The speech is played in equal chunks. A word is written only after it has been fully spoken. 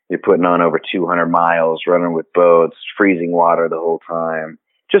You're putting on over 200 miles, running with boats, freezing water the whole time.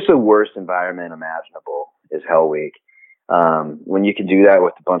 Just the worst environment imaginable is Hell Week. When you can do that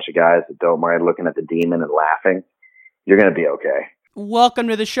with a bunch of guys that don't mind looking at the demon and laughing, you're going to be okay. Welcome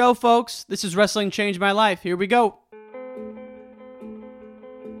to the show, folks. This is Wrestling Changed My Life. Here we go.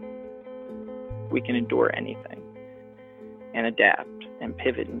 We can endure anything and adapt and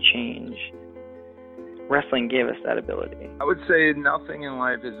pivot and change. Wrestling gave us that ability. I would say nothing in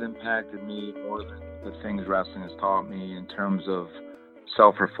life has impacted me more than the things wrestling has taught me in terms of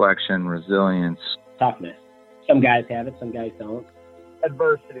self-reflection, resilience. Toughness. Some guys have it, some guys don't.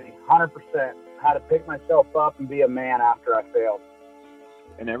 Adversity, 100%. How to pick myself up and be a man after I failed.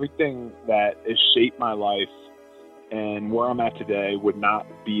 And everything that has shaped my life and where I'm at today would not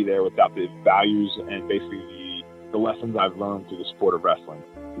be there without the values and basically the lessons I've learned through the sport of wrestling.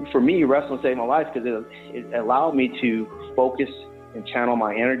 For me, wrestling saved my life because it allowed me to focus and channel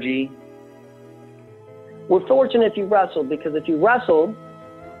my energy. We're fortunate if you wrestled, because if you wrestled,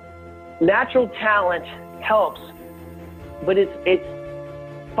 natural talent helps, but it's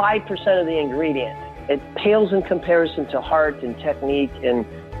 5% of the ingredient. It pales in comparison to heart and technique and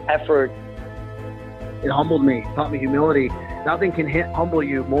effort. It humbled me, taught me humility. Nothing can humble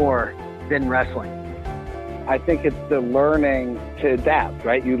you more than wrestling. I think it's the learning to adapt,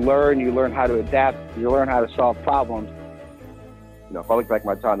 right? You learn how to adapt, you learn how to solve problems. You know, if I look back at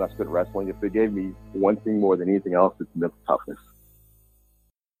my time I spent wrestling, if it gave me one thing more than anything else, it's mental toughness.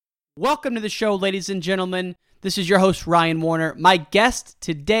 Welcome to the show, ladies and gentlemen. This is your host, Ryan Warner. My guest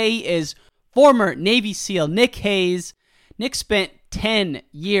today is former Navy SEAL Nick Hayes. Nick spent 10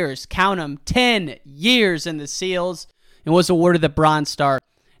 years, count them, 10 years in the SEALs and was awarded the Bronze Star.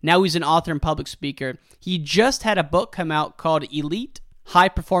 Now he's an author and public speaker. He just had a book come out called Elite: High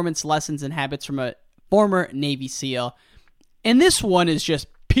Performance Lessons and Habits from a Former Navy SEAL. And this one is just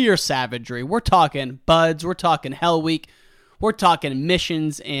pure savagery. We're talking buds, we're talking Hell Week, we're talking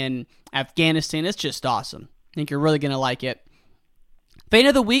missions in Afghanistan. It's just awesome. I think you're really going to like it. Fate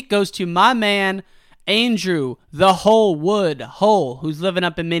of the week goes to my man, Andrew the Whole Wood Hole, who's living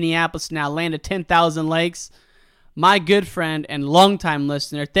up in Minneapolis now, land of 10,000 lakes. My good friend and longtime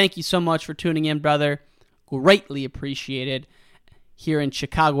listener, thank you so much for tuning in, brother. Greatly appreciated here in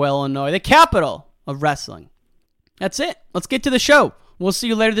Chicago, Illinois, the capital of wrestling. That's it. Let's get to the show. We'll see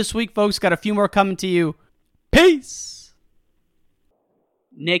you later this week, folks. Got a few more coming to you. Peace.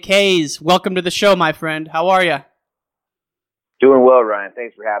 Nick Hayes, welcome to the show, my friend. How are you? Doing well, Ryan.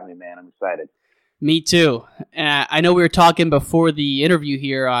 Thanks for having me, man. I'm excited. Me too. I know we were talking before the interview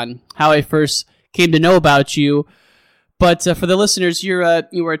here on how I first came to know about you. But for the listeners, you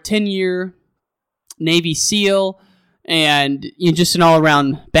were a 10-year Navy SEAL, and you're just an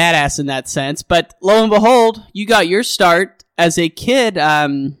all-around badass in that sense. But lo and behold, you got your start as a kid,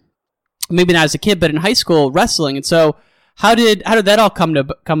 maybe not as a kid, but in high school wrestling. And so, how did that all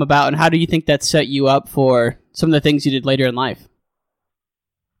come about, and how do you think that set you up for some of the things you did later in life?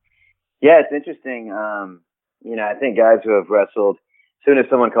 Yeah, it's interesting. I think guys who have wrestled, as soon as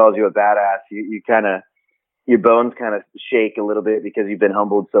someone calls you a badass, you kind of, your bones kind of shake a little bit because you've been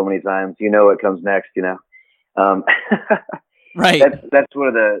humbled so many times. You know what comes next, Right. That's one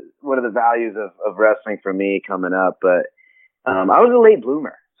of the values of wrestling for me coming up. But I was a late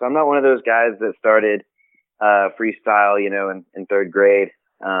bloomer, so I'm not one of those guys that started freestyle, in third grade.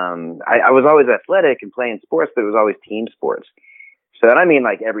 I was always athletic and playing sports, but it was always team sports. So I mean,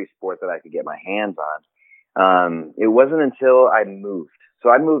 like every sport that I could get my hands on. It wasn't until I moved. So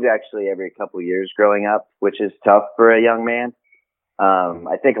I moved actually every couple of years growing up, which is tough for a young man.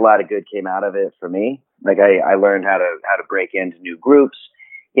 I think a lot of good came out of it for me. Like I learned how to break into new groups,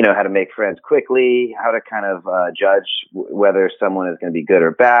 how to make friends quickly, how to kind of judge whether someone is going to be good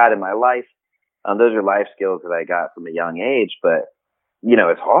or bad in my life. Those are life skills that I got from a young age, but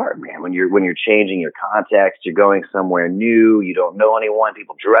it's hard, man. When you're changing your context, you're going somewhere new, you don't know anyone,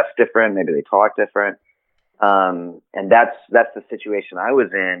 people dress different, maybe they talk different. And that's the situation I was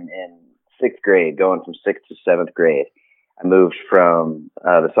in sixth grade, going from sixth to seventh grade. I moved from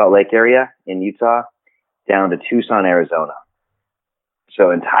the Salt Lake area in Utah down to Tucson, Arizona.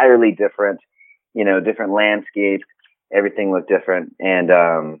 So entirely different, different landscape. Everything looked different. And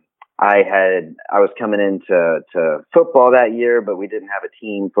I was coming into football that year, but we didn't have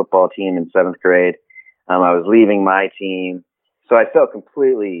a football team in seventh grade. I was leaving my team. So I felt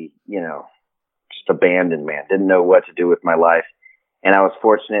completely, just abandoned, man. Didn't know what to do with my life. And I was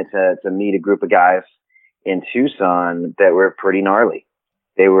fortunate to meet a group of guys in Tucson that were pretty gnarly.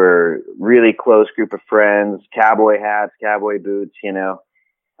 They were really close group of friends, cowboy hats, cowboy boots, a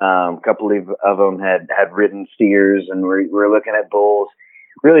couple of them had ridden steers and were looking at bulls.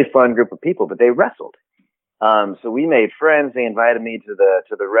 really fun group of people, but they wrestled. So we made friends. They invited me to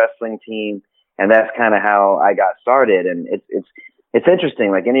the wrestling team, and that's kind of how I got started. And it's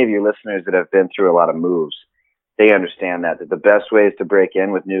interesting. Like any of your listeners that have been through a lot of moves, they understand that the best ways to break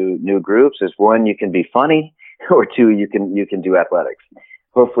in with new groups is, one, you can be funny, or two, you can do athletics.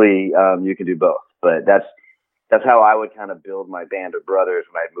 Hopefully, you can do both. But that's how I would kind of build my band of brothers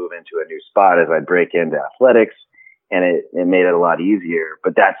when I'd move into a new spot, as I'd break into athletics, and it made it a lot easier.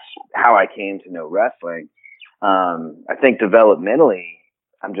 But that's how I came to know wrestling. I think developmentally,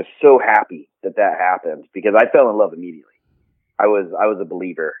 I'm just so happy that happened, because I fell in love immediately. I was a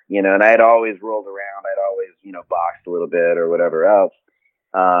believer, and I had always rolled around. I'd always, boxed a little bit or whatever else.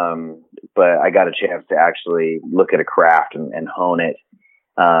 But I got a chance to actually look at a craft and hone it.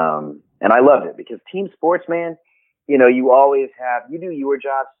 And I loved it, because team sports, man, you always you do your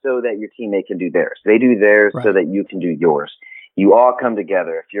job so that your teammate can do theirs. They do theirs so that you can do yours. You all come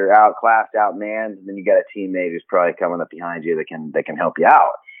together. If you're outclassed, outmanned, then you got a teammate who's probably coming up behind you that can help you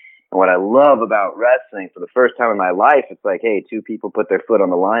out. And what I love about wrestling, for the first time in my life, it's like, hey, two people put their foot on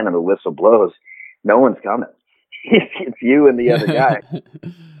the line and the whistle blows. No one's coming. It's you and the other guy.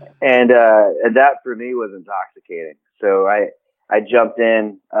 And that for me was intoxicating. So I jumped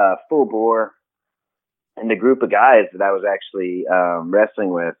in full bore, and the group of guys that I was actually wrestling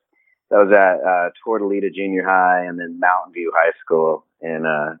with, that was at Tortolita Junior High and then Mountain View High School in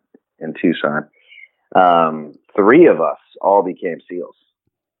Tucson. 3 of us all became SEALs.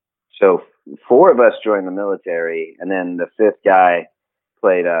 So 4 of us joined the military, and then the 5th guy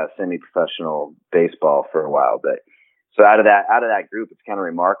played semi-professional baseball for a while. But so out of that group, it's kind of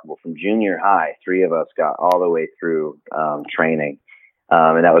remarkable. From junior high, 3 of us got all the way through training,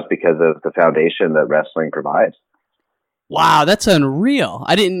 and that was because of the foundation that wrestling provides. Wow, that's unreal.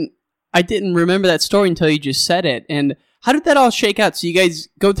 I didn't remember that story until you just said it. And how did that all shake out? So you guys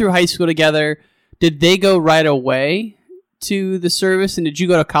go through high school together. Did they go right away to the service, and did you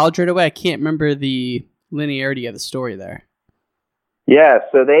go to college right away? I can't remember the linearity of the story there. Yeah,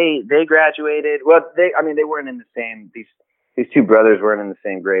 so they graduated. Well, they weren't in the same. These 2 brothers weren't in the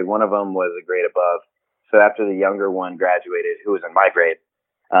same grade. One of them was a grade above. So after the younger one graduated, who was in my grade,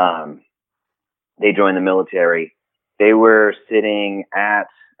 they joined the military. They were sitting at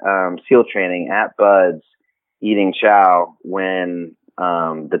SEAL training at Bud's, eating chow when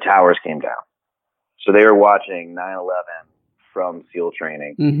the towers came down. So they were watching 9/11 from SEAL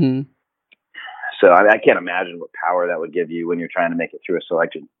training. Mm-hmm. So I can't imagine what power that would give you when you're trying to make it through a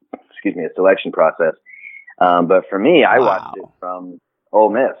selection process. But for me, I watched it from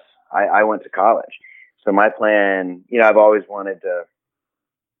Ole Miss. I went to college. So my plan, I've always wanted to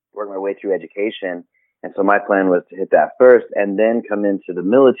work my way through education. And so my plan was to hit that first and then come into the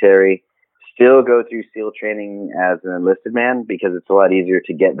military, still go through SEAL training as an enlisted man, because it's a lot easier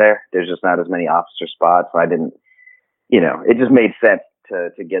to get there. There's just not as many officer spots. So I didn't, it just made sense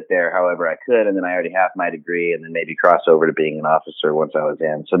to get there however I could. And then I already have my degree, and then maybe cross over to being an officer once I was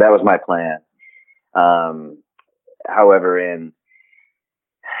in. So that was my plan. However, in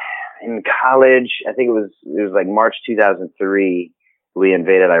college, I think it was like March 2003, we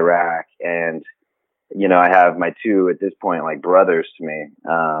invaded Iraq, and I have my 2 at this point, like brothers to me,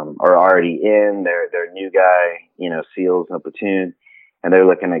 are already in. They're new guy, SEALs in a platoon, and they're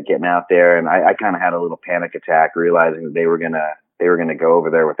looking at getting out there. And I kind of had a little panic attack, realizing that they were gonna go over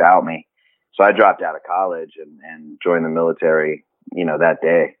there without me. So I dropped out of college and joined the military, that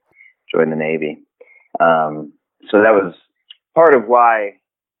day, joined the Navy. So that was part of why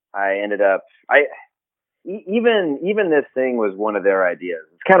I ended up, even this thing was one of their ideas.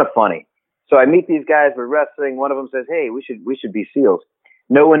 It's kind of funny. So I meet these guys, we're wrestling. One of them says, hey, we should be SEALs.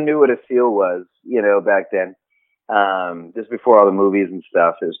 No one knew what a SEAL was, back then. Just before all the movies and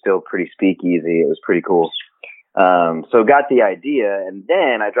stuff, it was still pretty speakeasy. It was pretty cool. So got the idea, and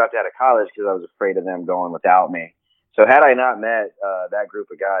then I dropped out of college because I was afraid of them going without me. So had I not met that group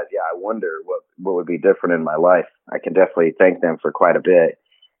of guys, I wonder what would be different in my life. I can definitely thank them for quite a bit,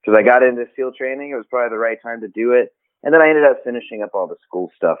 because I got into SEAL training. It was probably the right time to do it. And then I ended up finishing up all the school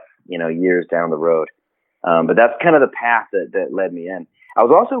stuff, years down the road. But that's kind of the path that led me in. I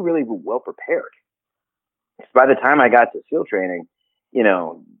was also really well prepared. By the time I got to SEAL training,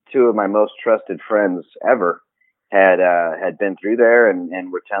 2 of my most trusted friends ever had been through there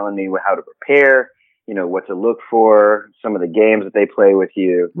and were telling me how to prepare, what to look for, some of the games that they play with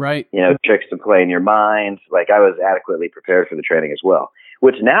you, right? Tricks to play in your mind. Like, I was adequately prepared for the training as well,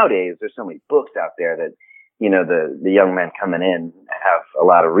 which nowadays there's so many books out there that, the young men coming in have a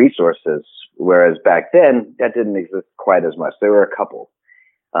lot of resources, whereas back then that didn't exist quite as much. There were a couple,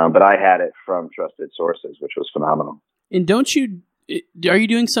 but I had it from trusted sources, which was phenomenal. And don't you Are you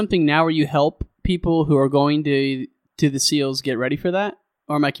doing something now where you help people who are going to the SEALs get ready for that?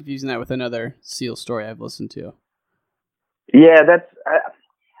 Or am I confusing that with another SEAL story I've listened to? Yeah,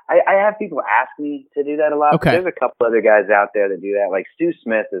 I have people ask me to do that a lot. Okay. There's a couple other guys out there that do that. Like Stu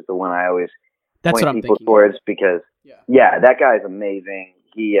Smith is the one I always point people towards because, yeah, that guy's amazing.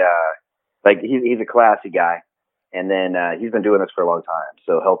 He's a classy guy. And then he's been doing this for a long time.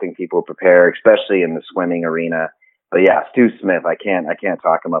 So helping people prepare, especially in the swimming arena. But yeah, Stu Smith, I can't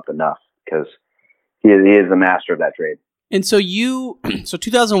talk him up enough because he is the master of that trade. And so so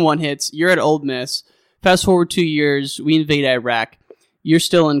 2001 hits, you're at Ole Miss. Fast forward 2 years, we invade Iraq. You're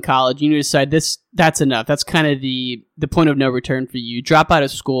still in college. You decide that's enough. That's kind of the point of no return for you. Drop out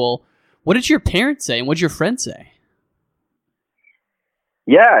of school. What did your parents say, and what did your friends say?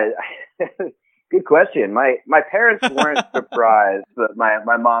 Yeah, good question. My parents weren't surprised, but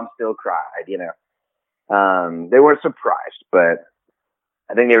my mom still cried. You know, they weren't surprised, but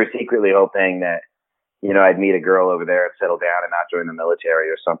I think they were secretly hoping that, you know, I'd meet a girl over there and settle down and not join the military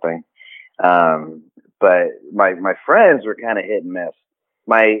or something. But my friends were kind of hit and miss.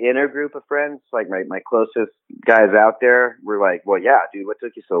 My inner group of friends, like my closest guys out there, were like, well, yeah, dude, what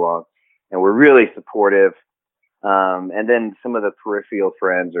took you so long? And we're really supportive. And then some of the peripheral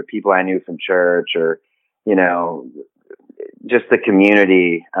friends or people I knew from church or, you know, just the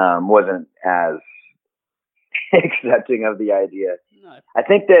community, wasn't as accepting of the idea. No. I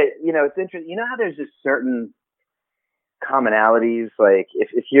think that, you know, it's interesting. You know how there's just certain commonalities? Like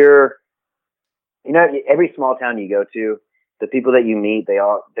if you're, you know, every small town you go to, the people that you meet,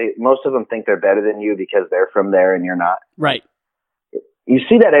 most of them think they're better than you because they're from there and you're not. Right. You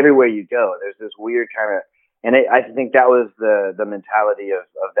see that everywhere you go. There's this weird kind of, and I think that was the mentality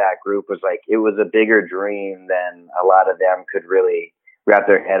of that group was like, it was a bigger dream than a lot of them could really wrap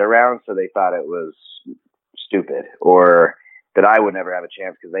their head around. So they thought it was stupid or that I would never have a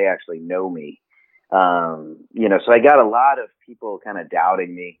chance because they actually know me. You know, so I got a lot of people kind of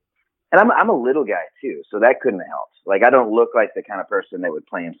doubting me. And I'm a little guy too, so that couldn't have helped. Like, I don't look like the kind of person that would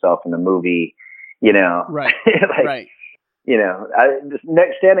play himself in the movie, you know. Right, like, right. You know,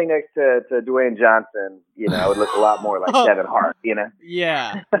 standing next to Dwayne Johnson, you know, I would look a lot more like Kevin Hart, you know.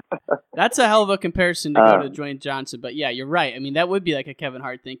 Yeah, that's a hell of a comparison to go to Dwayne Johnson. But yeah, you're right. I mean, that would be like a Kevin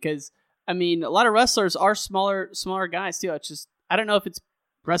Hart thing because, I mean, a lot of wrestlers are smaller guys too. It's just, I don't know if it's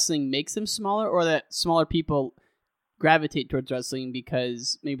wrestling makes them smaller or that smaller people gravitate towards wrestling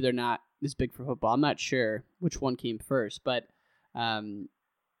because maybe they're not as big for football. I'm not sure which one came first, but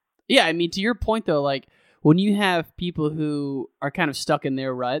yeah, I mean, to your point though, like when you have people who are kind of stuck in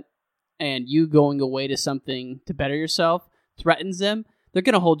their rut and you going away to something to better yourself threatens them, they're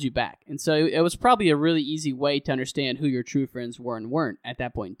going to hold you back. And so it was probably a really easy way to understand who your true friends were and weren't at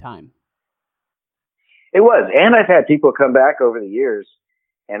that point in time. It was. And I've had people come back over the years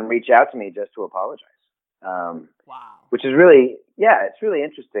and reach out to me just to apologize. Wow. Which is really, yeah, it's really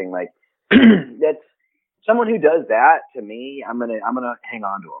interesting. Like that's someone who does that to me. I'm gonna hang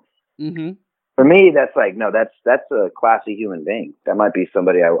on to them. Mm-hmm. For me, that's like, no, that's a classy human being. That might be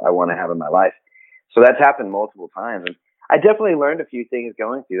somebody I want to have in my life. So that's happened multiple times. And I definitely learned a few things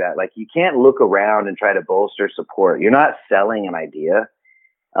going through that. Like you can't look around and try to bolster support. You're not selling an idea.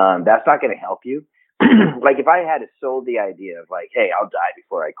 That's not going to help you. Like if I had sold the idea of like, hey, I'll die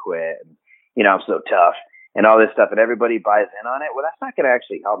before I quit. And, you know, I'm so tough and all this stuff and everybody buys in on it. Well, that's not going to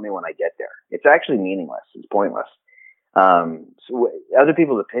actually help me when I get there. It's actually meaningless. It's pointless. So other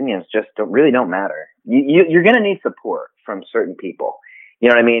people's opinions just don't matter. You're going to need support from certain people. You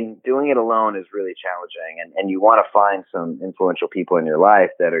know what I mean? Doing it alone is really challenging, and you want to find some influential people in your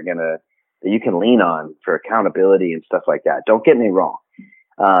life that you can lean on for accountability and stuff like that. Don't get me wrong.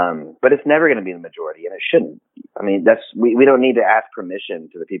 But it's never going to be the majority, and it shouldn't. I mean, we don't need to ask permission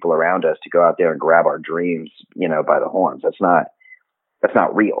to the people around us to go out there and grab our dreams, you know, by the horns. That's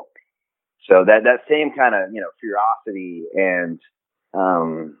not real. So that same kind of, you know, curiosity and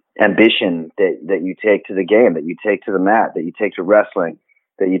ambition that you take to the game, that you take to the mat, that you take to wrestling,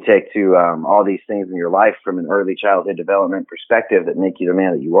 that you take to all these things in your life from an early childhood development perspective that make you the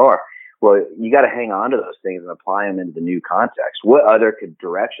man that you are. Well, you got to hang on to those things and apply them into the new context. What other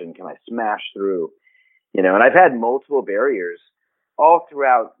direction can I smash through? You know, and I've had multiple barriers all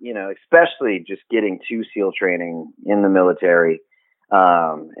throughout, you know, especially just getting to SEAL training in the military.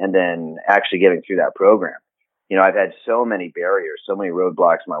 And then actually getting through that program, you know, I've had so many barriers, so many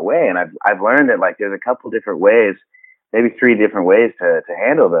roadblocks my way. And I've learned that like, there's a couple different ways, maybe 3 different ways to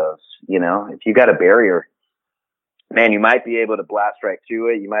handle those. You know, if you got a barrier, man, you might be able to blast right to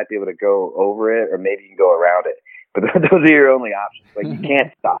it. You might be able to go over it, or maybe you can go around it, but those are your only options. Like you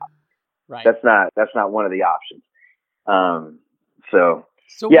can't stop. Right. That's not one of the options. So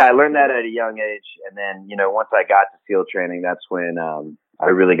yeah, I learned that at a young age. And then, once I got to SEAL training, that's when I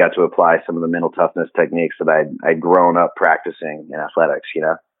really got to apply some of the mental toughness techniques that I'd grown up practicing in athletics,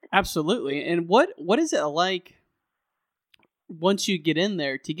 Absolutely. And what is it like once you get in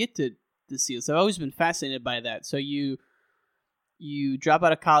there to get to the SEALs? I've always been fascinated by that. So you drop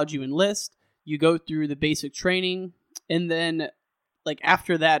out of college, you enlist, you go through the basic training, and then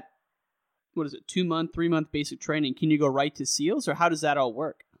after that, what is it, 2-month, 3-month basic training, can you go right to SEALs, or how does that all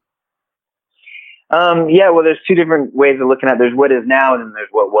work? Yeah, well, there's two different ways of looking at it. There's what is now and then there's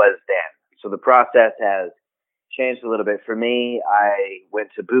what was then. So the process has changed a little bit. For me, I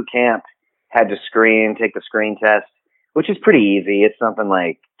went to boot camp, had to take the screen test, which is pretty easy. It's something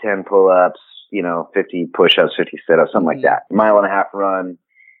like 10 pull-ups, 50 push-ups, 50 sit-ups, something like that. 1.5 mile run.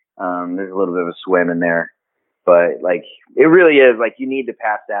 There's a little bit of a swim in there. But it really is you need to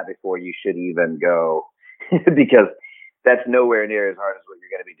pass that before you should even go because that's nowhere near as hard as what you're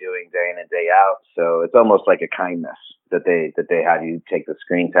going to be doing day in and day out. So it's almost like a kindness that they have you take the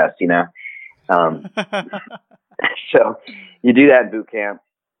screen test, So you do that in boot camp.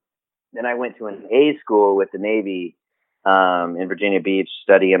 Then I went to an A school with the Navy in Virginia Beach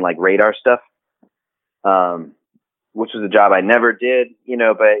studying radar stuff, which was a job I never did,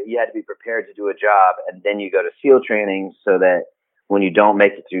 but you had to be prepared to do a job. And then you go to SEAL training so that when you don't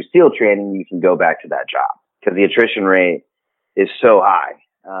make it through SEAL training, you can go back to that job because the attrition rate is so high.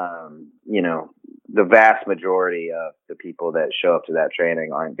 The vast majority of the people that show up to that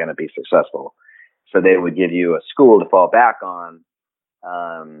training aren't going to be successful. So they would give you a school to fall back on,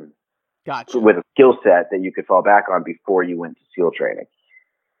 Gotcha. With a skill set that you could fall back on before you went to SEAL training.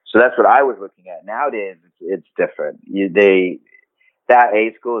 So that's what I was looking at. Nowadays, it's different. That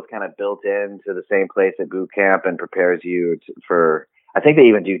A school is kind of built into the same place at boot camp and prepares you for. I think they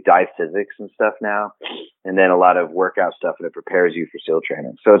even do dive physics and stuff now, and then a lot of workout stuff that prepares you for SEAL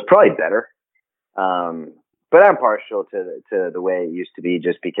training. So it's probably better. But I'm partial to the way it used to be,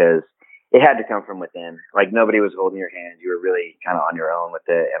 just because it had to come from within. Nobody was holding your hand. You were really kind of on your own with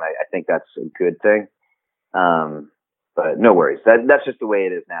it. And I think that's a good thing. But no worries. That's just the way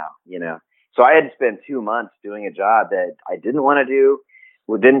it is now, So I had to spend 2 months doing a job that I didn't want to do,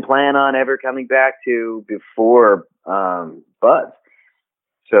 didn't plan on ever coming back to before BUD/S.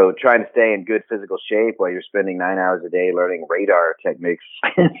 So trying to stay in good physical shape while you're spending 9 hours a day learning radar techniques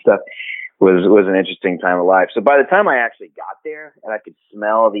and stuff was an interesting time of life. So by the time I actually got there and I could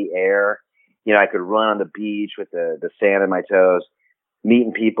smell the air, I could run on the beach with the sand in my toes,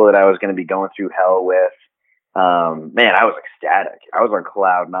 meeting people that I was going to be going through hell with. Man, I was ecstatic. I was on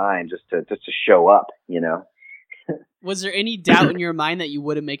cloud 9 just to show up, Was there any doubt in your mind that you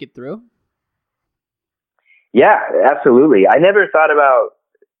wouldn't make it through? Yeah, absolutely. I never thought about,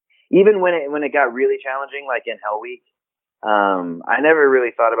 even when it got really challenging, like in Hell Week, I never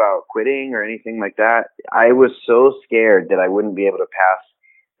really thought about quitting or anything like that. I was so scared that I wouldn't be able to pass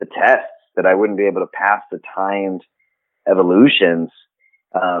the tests, that I wouldn't be able to pass the timed evolutions.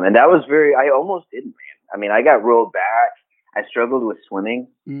 And that was I almost didn't, man. I mean, I got rolled back. I struggled with swimming.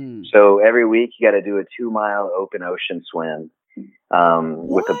 So every week you got to do a 2-mile open ocean swim,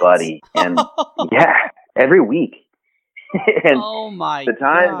 with a buddy. And yeah, every week. And oh my the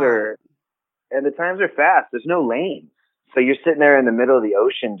times God. the times are fast. There's no lanes. So you're sitting there in the middle of the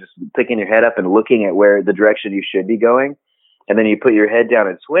ocean, just picking your head up and looking at where the direction you should be going. And then you put your head down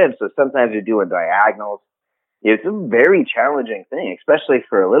and swim. So sometimes you're doing diagonals. It's a very challenging thing, especially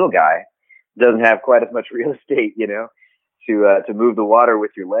for a little guy. Doesn't have quite as much real estate, to move the water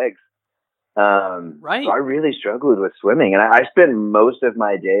with your legs. Right. So I really struggled with swimming, and I spent most of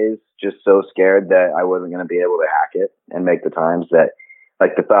my days just so scared that I wasn't going to be able to hack it and make the times, that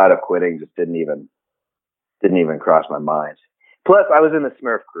the thought of quitting just didn't even cross my mind. Plus, I was in the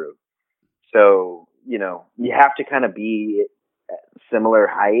Smurf crew, so you have to kind of be similar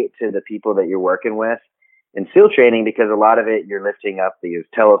height to the people that you're working with in SEAL training, because a lot of it you're lifting up these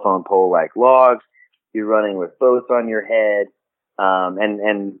telephone pole like logs, you're running with boats on your head,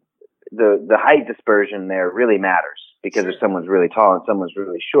 and the height dispersion there really matters, because if someone's really tall and someone's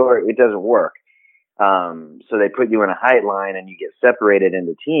really short, it doesn't work. So they put you in a height line and you get separated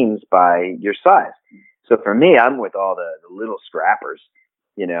into teams by your size. So for me, I'm with all the little scrappers,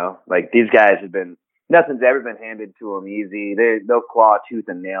 these guys nothing's ever been handed to them easy. They'll claw tooth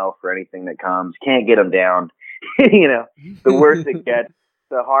and nail for anything that comes. Can't get them down. The worse it gets,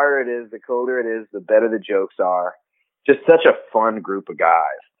 the harder it is, the colder it is, the better the jokes are. Just such a fun group of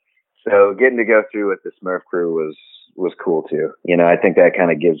guys. So getting to go through with the Smurf crew was cool too. I think that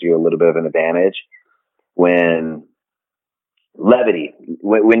kind of gives you a little bit of an advantage when levity,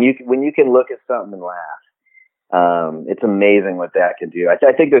 when you can look at something and laugh. It's amazing what that can do.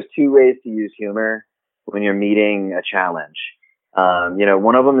 I think there's two ways to use humor when you're meeting a challenge.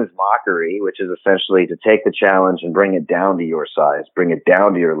 One of them is mockery, which is essentially to take the challenge and bring it down to your size, bring it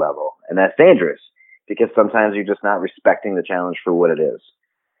down to your level. And that's dangerous because sometimes you're just not respecting the challenge for what it is.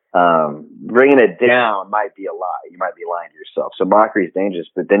 Bringing it down might be a lie. You might be lying to yourself. So mockery is dangerous,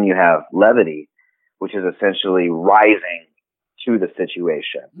 but then you have levity, which is essentially rising to the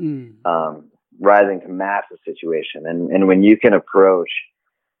situation, rising to match the situation. And when you can approach,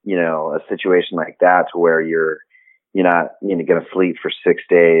 a situation like that to where you're not, going to sleep for 6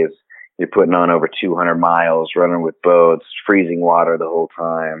 days, you're putting on over 200 miles, running with boats, freezing water the whole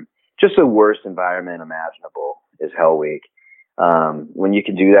time. Just the worst environment imaginable is Hell Week. When you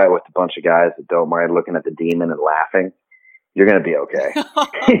can do that with a bunch of guys that don't mind looking at the demon and laughing, you're going to be okay.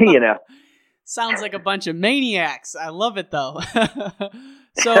 Sounds like a bunch of maniacs. I love it though.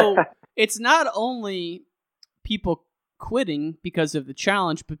 So it's not only people quitting because of the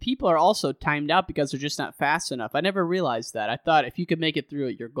challenge, but people are also timed out because they're just not fast enough. I never realized that. I thought if you could make it through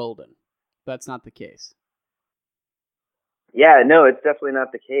it, you're golden. That's not the case. Yeah, no, it's definitely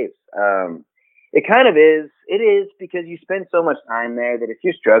not the case. It kind of is. It is because you spend so much time there that if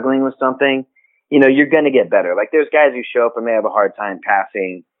you're struggling with something, you're going to get better. Like there's guys who show up and they have a hard time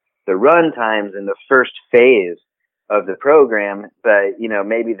passing the run times in the first phase of the program, but,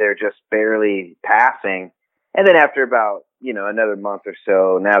 maybe they're just barely passing. And then after about, another month or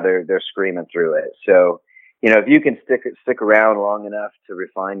so, now they're screaming through it. So, if you can stick around long enough to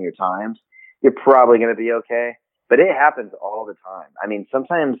refine your times, you're probably going to be okay. But it happens all the time. I mean,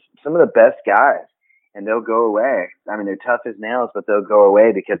 sometimes some of the best guys, and they'll go away. I mean, they're tough as nails, but they'll go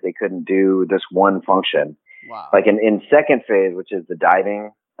away because they couldn't do this one function. Wow. Like in second phase, which is the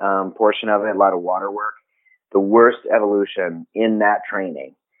diving portion of it, a lot of water work. The worst evolution in that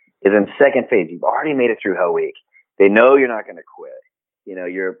training is in second phase. You've already made it through Hell Week. They know you're not going to quit.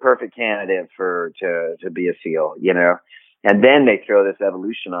 You're a perfect candidate to be a SEAL, and then they throw this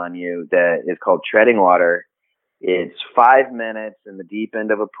evolution on you that is called treading water. It's 5 minutes in the deep end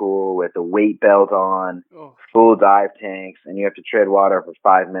of a pool with a weight belt on, full dive tanks, and you have to tread water for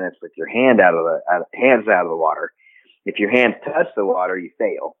 5 minutes with your hands out of the water. If your hands touch the water, you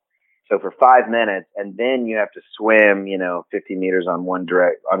fail. So for 5 minutes, and then you have to swim, 50 meters on one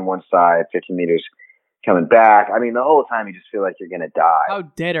side, 50 meters coming back. I mean, the whole time you just feel like you're going to die. How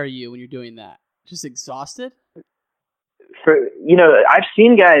dead are you when you're doing that? Just exhausted? I've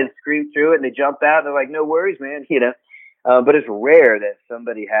seen guys scream through it and they jump out and they're like, no worries, man, but it's rare that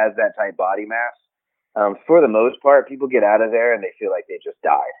somebody has that type body mass. For the most part, people get out of there and they feel like they just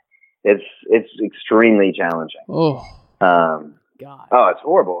died. It's extremely challenging. Oh, God. Oh, it's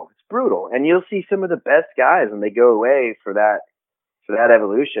horrible. It's brutal. And you'll see some of the best guys and they go away for that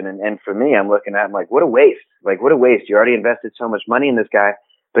evolution. And for me, I'm looking at them like, what a waste. Like, what a waste. You already invested so much money in this guy.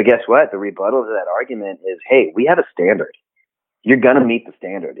 But guess what? The rebuttal to that argument is, hey, we have a standard. You're going to meet the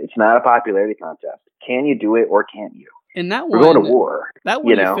standard. It's not a popularity contest. Can you do it or can't you? And that We're going to war. That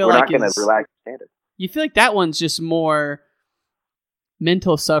one, we're not going to relax the standard. You feel like that one's just more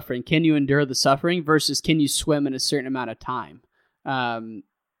mental suffering. Can you endure the suffering versus can you swim in a certain amount of time? I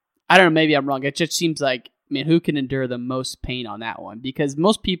don't know. Maybe I'm wrong. It just seems like, who can endure the most pain on that one? Because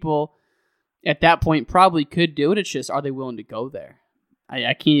most people at that point probably could do it. It's just, are they willing to go there?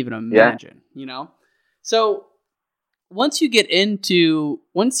 I can't even imagine, So once you get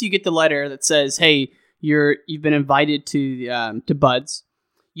the letter that says, hey, you've been invited to BUD/S,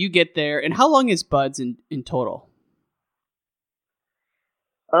 you get there. And how long is BUD/S in total?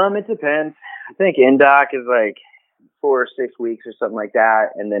 It depends. I think NDOC is like 4 or 6 weeks or something like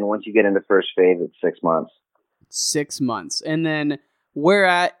that. And then once you get into first phase, it's 6 months. 6 months. And then where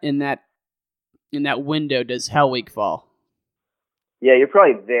at in that window does Hell Week fall? Yeah, you're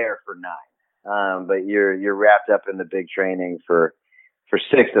probably there for 9. But you're wrapped up in the big training for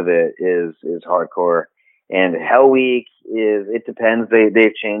 6 of it is hardcore. And Hell Week it depends.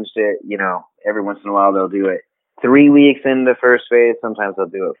 They've changed it, every once in a while they'll do it 3 weeks in the first phase. Sometimes they'll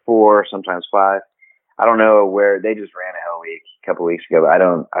do it 4, sometimes 5. I don't know where they just ran a Hell Week a couple weeks ago. But I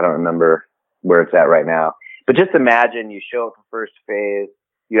don't remember where it's at right now. But just imagine you show up for first phase.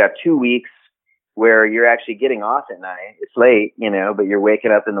 You have 2 weeks where you're actually getting off at night. It's late, but you're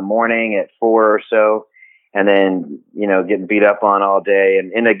waking up in the morning at 4 or so, and then, getting beat up on all day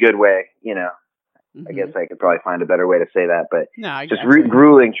and in a good way, Mm-hmm. I guess I could probably find a better way to say that, but just exactly.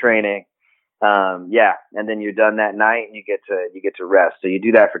 grueling training. And then you're done that night and you get to rest. So you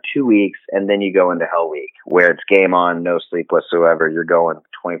do that for 2 weeks and then you go into Hell Week where it's game on, no sleep whatsoever. You're going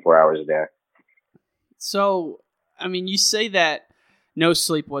 24 hours a day. So, you say that no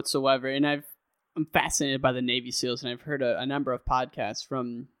sleep whatsoever, and I'm fascinated by the Navy SEALs, and I've heard a number of podcasts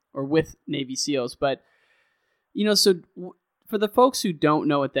from or with Navy SEALs. But so for the folks who don't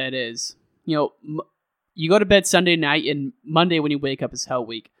know what that is, you go to bed Sunday night, and Monday when you wake up is Hell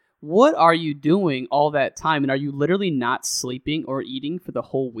Week. What are you doing all that time, and are you literally not sleeping or eating for the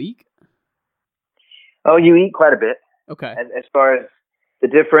whole week? Oh, you eat quite a bit. Okay. As far as the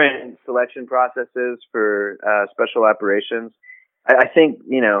different selection processes for special operations, I think,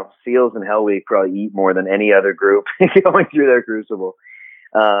 SEALs and Hell Week probably eat more than any other group going through their crucible.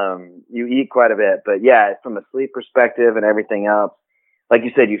 You eat quite a bit, but yeah, from a sleep perspective and everything else, like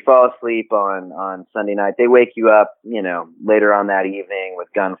you said, you fall asleep on Sunday night. They wake you up, later on that evening with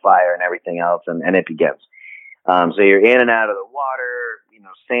gunfire and everything else, and it begins. So you're in and out of the water,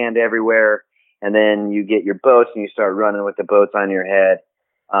 sand everywhere, and then you get your boats and you start running with the boats on your head.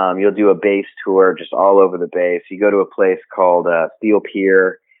 You'll do a base tour just all over the base. You go to a place called Steel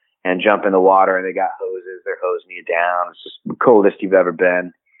Pier and jump in the water, and they got hoses. They're hosing you down. It's just the coldest you've ever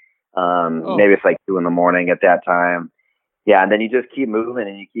been. Maybe it's like 2 a.m. at that time. Yeah, and then you just keep moving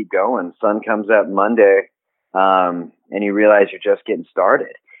and you keep going. Sun comes up Monday, and you realize you're just getting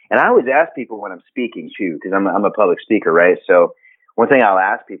started. And I always ask people when I'm speaking too, because I'm a public speaker, right? So one thing I'll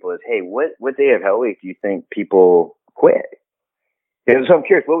ask people is, hey, what day of Hell Week do you think people quit? So I'm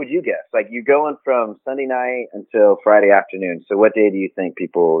curious, what would you guess? Like, you're going from Sunday night until Friday afternoon. So what day do you think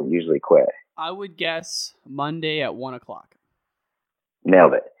people usually quit? I would guess Monday at 1 o'clock.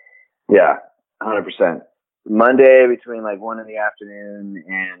 Nailed it. Yeah, 100%. Monday between like 1 in the afternoon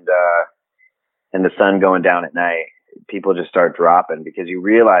and the sun going down at night, people just start dropping because you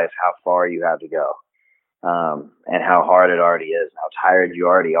realize how far you have to go, and how hard it already is, and how tired you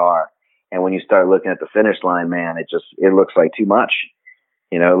already are. And when you start looking at the finish line, man, it looks like too much.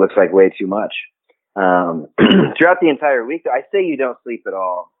 It looks like way too much. Throughout the entire week, I say you don't sleep at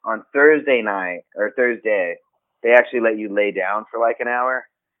all. On Thursday night or Thursday, they actually let you lay down for like an hour,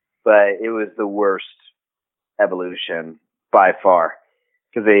 but it was the worst evolution by far,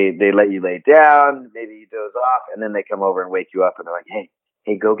 because they let you lay down, maybe you doze off, and then they come over and wake you up and they're like,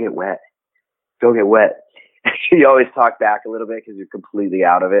 hey, go get wet. You always talk back a little bit because you're completely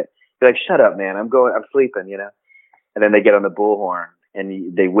out of it. You're like, shut up, man, I'm sleeping, and then they get on the bullhorn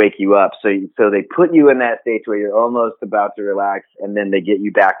and they wake you up. So they put you in that state where you're almost about to relax, and then they get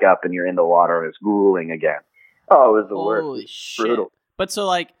you back up and you're in the water and it's grueling again. Oh, it was the worst. Holy shit. Brutal. But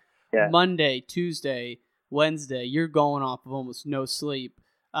so Monday, Tuesday, Wednesday, you're going off of almost no sleep.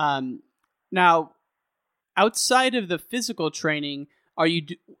 Now, outside of the physical training,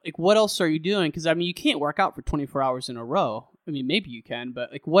 what else are you doing? Because you can't work out for 24 hours in a row. Maybe you can,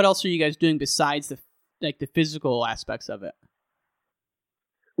 but what else are you guys doing besides the physical aspects of it?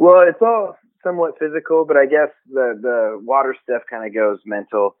 Well, it's all somewhat physical, but I guess the water stuff kind of goes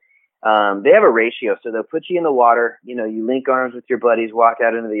mental. They have a ratio, so they'll put you in the water. You link arms with your buddies, walk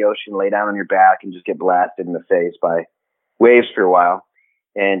out into the ocean, lay down on your back, and just get blasted in the face by waves for a while.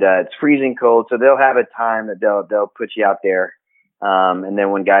 And it's freezing cold, so they'll have a time that they'll put you out there. And then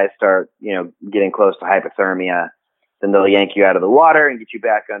when guys start, getting close to hypothermia, then they'll yank you out of the water and get you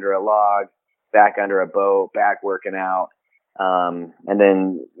back under a log, back under a boat, back working out. And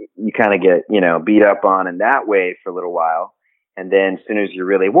then you kind of get, beat up on in that way for a little while. And then as soon as you're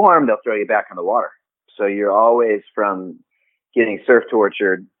really warm, they'll throw you back in the water. So you're always from getting surf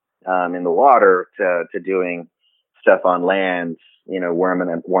tortured in the water to doing stuff on land, warming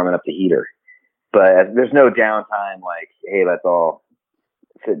up the heater. But there's no downtime like, hey, let's all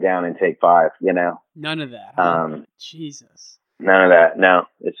sit down and take 5, None of that. Jesus. None of that. No,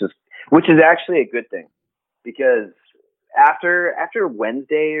 it's just, which is actually a good thing, because after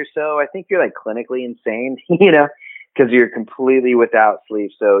Wednesday or so, I think you're like clinically insane, because you're completely without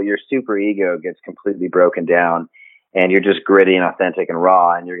sleep. So your super ego gets completely broken down, and you're just gritty and authentic and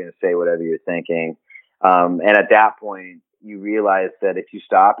raw, and you're going to say whatever you're thinking. And at that point, you realize that if you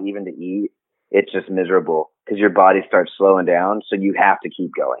stop even to eat, it's just miserable, because your body starts slowing down. So you have to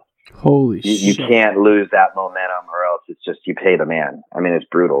keep going. Holy shit. You can't lose that momentum, or else it's just, you pay the man. It's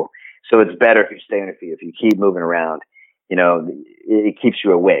brutal. So it's better if you stay on your feet. If you keep moving around, it keeps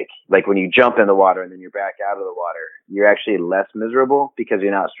you awake. Like when you jump in the water and then you're back out of the water, you're actually less miserable because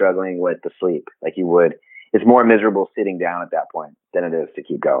you're not struggling with the sleep like you would. It's more miserable sitting down at that point than it is to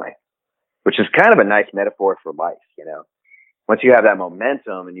keep going, which is kind of a nice metaphor for life. Once you have that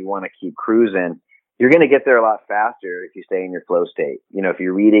momentum and you want to keep cruising, you're going to get there a lot faster if you stay in your flow state. If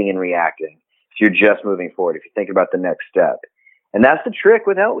you're reading and reacting, if you're just moving forward, if you think about the next step. And that's the trick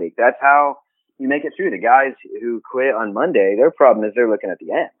with Hell Week. That's how you make it through. The guys who quit on Monday, their problem is they're looking at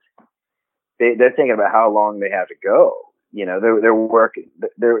the end. They're thinking about how long they have to go. They're working.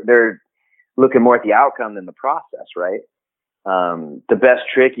 They're looking more at the outcome than the process, right? The best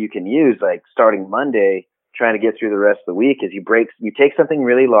trick you can use, like starting Monday, trying to get through the rest of the week, is you take something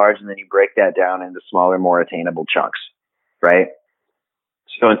really large and then you break that down into smaller, more attainable chunks, right?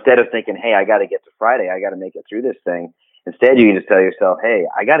 So instead of thinking, hey, I got to get to Friday, I got to make it through this thing, instead you can just tell yourself, hey,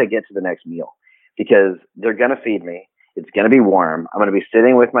 I got to get to the next meal because they're going to feed me. It's going to be warm. I'm going to be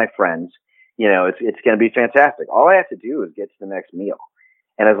sitting with my friends. It's going to be fantastic. All I have to do is get to the next meal.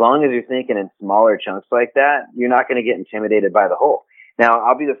 And as long as you're thinking in smaller chunks like that, you're not going to get intimidated by the whole. Now,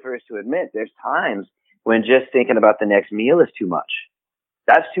 I'll be the first to admit there's times when just thinking about the next meal is too much.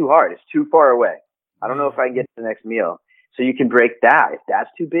 That's too hard. It's too far away. I don't know if I can get to the next meal. So you can break that. If that's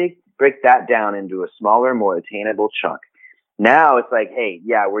too big, break that down into a smaller, more attainable chunk. Now it's like, hey,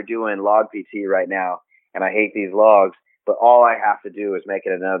 yeah, we're doing log PT right now, and I hate these logs, but all I have to do is make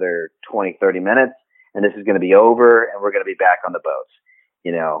it another 20, 30 minutes, and this is going to be over, and we're going to be back on the boats.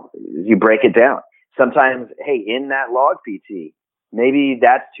 You break it down. Sometimes, hey, in that log PT, maybe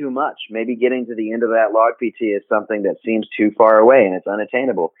that's too much. Maybe getting to the end of that log PT is something that seems too far away and it's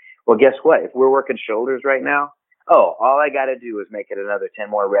unattainable. Well, guess what? If we're working shoulders right now, all I got to do is make it another 10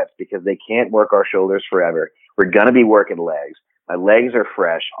 more reps because they can't work our shoulders forever. We're going to be working legs. My legs are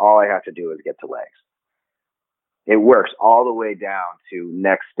fresh. All I have to do is get to legs. It works all the way down to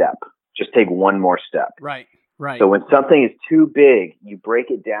next step. Just take one more step. Right. So when something is too big, you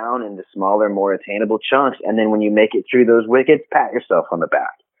break it down into smaller, more attainable chunks. And then when you make it through those wickets, pat yourself on the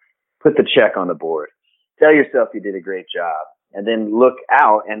back. Put the check on the board. Tell yourself you did a great job. And then look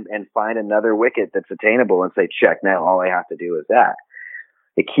out and find another wicket that's attainable and say, check, now all I have to do is that.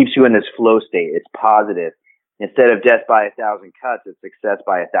 It keeps you in this flow state. It's positive. Instead of death by 1,000 cuts, it's success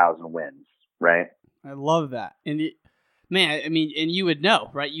by 1,000 wins, right? I love that. And and you would know,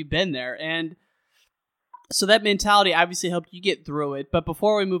 right? You've been there. And so that mentality obviously helped you get through it. But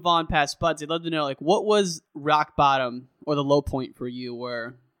before we move on past Spuds, I'd love to know, what was rock bottom or the low point for you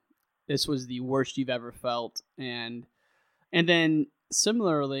where this was the worst you've ever felt? And then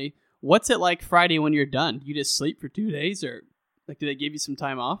similarly, what's it like Friday when you're done? Do you just sleep for 2 days, or do they give you some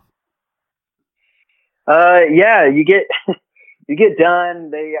time off? Yeah, you get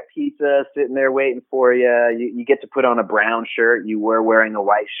done. They got pizza sitting there waiting for you. You get to put on a brown shirt. You were wearing a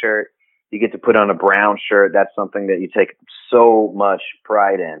white shirt. You get to put on a brown shirt. That's something that you take so much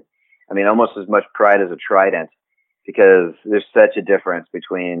pride in. I mean, almost as much pride as a trident, because there's such a difference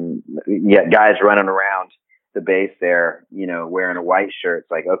between guys running around the base there, wearing a white shirt.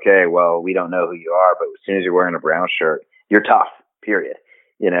 It's like, okay, well, we don't know who you are, but as soon as you're wearing a brown shirt, you're tough, period,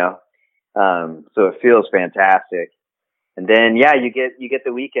 so it feels fantastic. And then, you get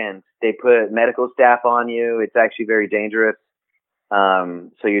the weekend. They put medical staff on you. It's actually very dangerous.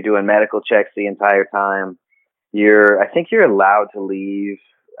 So you're doing medical checks the entire time. I think you're allowed to leave.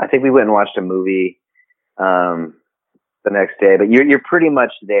 I think we went and watched a movie, the next day, but you're pretty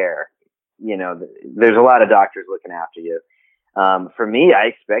much there. There's a lot of doctors looking after you. For me, I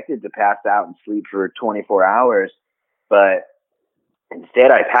expected to pass out and sleep for 24 hours, but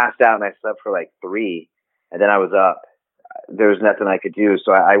instead I passed out and I slept for like 3, and then I was up. There was nothing I could do.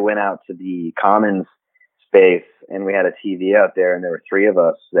 So I went out to the commons space, and we had a TV out there, and there were 3 of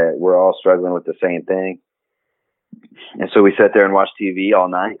us that were all struggling with the same thing. And so we sat there and watched TV all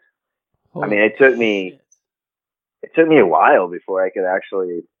night. I mean, it took me a while before I could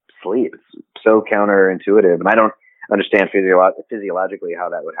actually sleep. It's so counterintuitive, and I don't understand physiologically how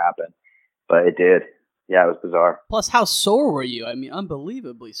that would happen, but it did. Yeah, it was bizarre. Plus, how sore were you? I mean,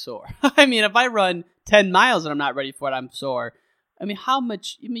 unbelievably sore. I mean, if I run 10 miles and I'm not ready for it, I'm sore. I mean,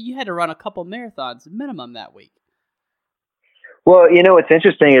 you had to run a couple marathons minimum that week. Well, what's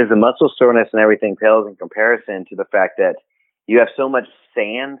interesting is the muscle soreness and everything pales in comparison to the fact that you have so much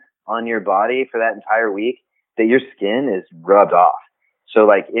sand on your body for that entire week that your skin is rubbed off. So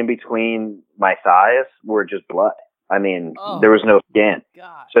like in between my thighs were just blood. I mean, there was no skin.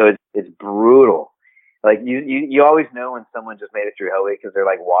 God. So it's brutal. Like you always know when someone just made it through Hell Week because they're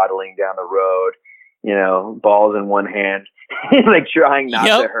like waddling down the road, balls in one hand, like trying not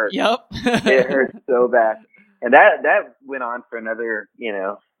to hurt. Yep. It hurts so bad. And that went on for another,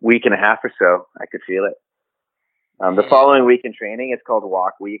 week and a half or so. I could feel it. The following week in training, it's called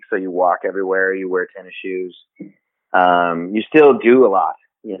walk week. So you walk everywhere. You wear tennis shoes. You still do a lot.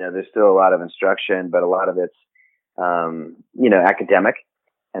 There's still a lot of instruction, but a lot of it's, academic.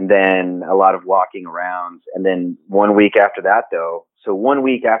 And then a lot of walking around. And then 1 week after that, though, so 1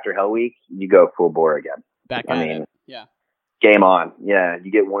 week after Hell Week, you go full bore again. Back at it. Yeah. Game on. Yeah, you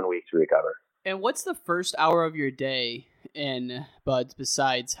get 1 week to recover. And what's the first hour of your day in Buds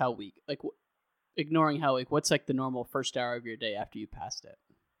besides Hell Week? Like, ignoring Hell Week, what's like the normal first hour of your day after you passed it?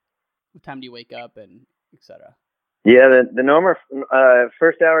 What time do you wake up, and etc.? Yeah, the normal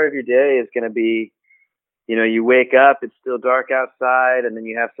first hour of your day is going to be, you wake up, it's still dark outside, and then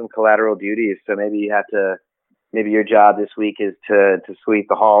you have some collateral duties. So maybe your job this week is to sweep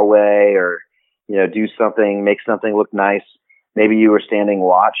the hallway, or, do something, make something look nice. Maybe you were standing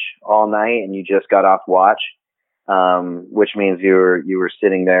watch all night and you just got off watch, which means you were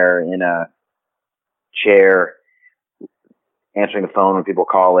sitting there in a chair, answering the phone when people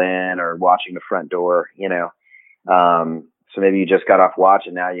call in, or watching the front door, so maybe you just got off watch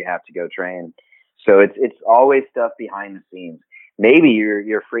and now you have to go train. So it's always stuff behind the scenes. Maybe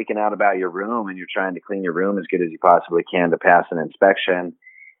you're freaking out about your room and you're trying to clean your room as good as you possibly can to pass an inspection.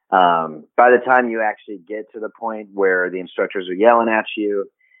 By the time you actually get to the point where the instructors are yelling at you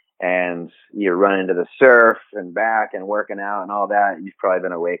and you're running to the surf and back and working out and all that, you've probably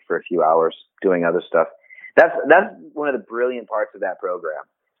been awake for a few hours doing other stuff. That's one of the brilliant parts of that program.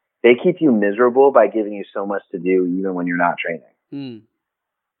 They keep you miserable by giving you so much to do, even when you're not training.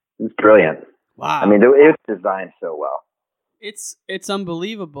 It's brilliant. Wow. I mean, it's designed so well. It's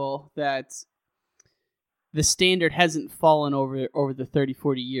unbelievable that the standard hasn't fallen over the 30,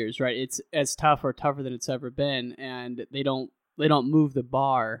 40 years, right? It's as tough or tougher than it's ever been, and they don't move the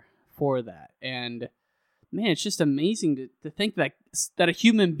bar for that. And man, it's just amazing to think that a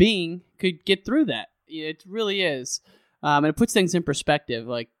human being could get through that. It really is. And it puts things in perspective.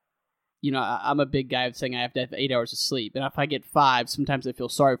 Like, I'm a big guy of saying I have to have 8 hours of sleep. And if I get 5, sometimes I feel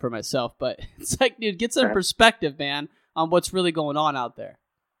sorry for myself. But it's like, dude, get some perspective, man, on what's really going on out there.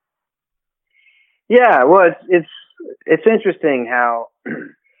 Yeah, well, it's interesting how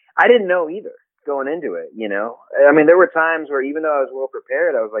I didn't know either going into it, I mean, there were times where even though I was well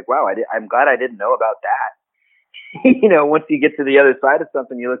prepared, I was like, wow, I'm glad I didn't know about that. Once you get to the other side of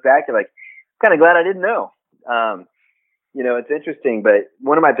something, you look back, you're like, kind of glad I didn't know. It's interesting, but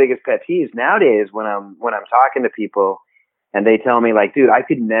one of my biggest pet peeves nowadays when I'm talking to people and they tell me like, dude, I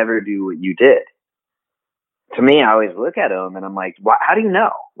could never do what you did. To me, I always look at them and I'm like, how do you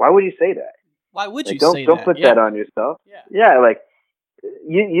know? Why would you say that? Why would you say that? Don't put that on yourself. Yeah. Like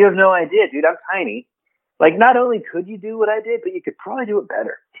you have no idea, dude. I'm tiny. Like, not only could you do what I did, but you could probably do it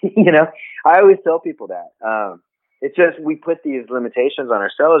better. I always tell people that. It's just we put these limitations on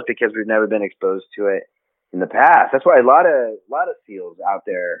ourselves because we've never been exposed to it in the past. That's why a lot of SEALs out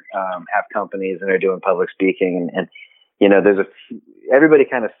there have companies and are doing public speaking, and there's everybody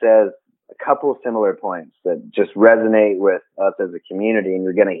kind of says a couple of similar points that just resonate with us as a community, and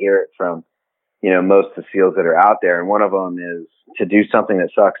you're going to hear it from most of the SEALs that are out there. And one of them is to do something that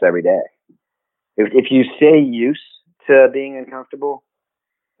sucks every day. If you stay used to being uncomfortable,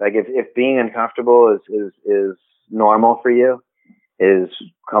 like if being uncomfortable is normal for you, is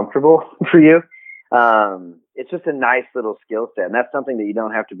comfortable for you, it's just a nice little skill set. And that's something that you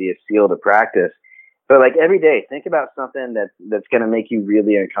don't have to be a SEAL to practice. But like every day, think about something that's going to make you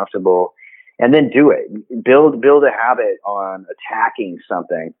really uncomfortable and then do it. Build a habit on attacking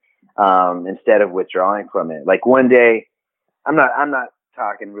something, instead of withdrawing from it. Like one day, I'm not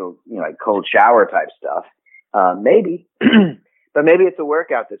talking real, like cold shower type stuff. Maybe, but maybe it's a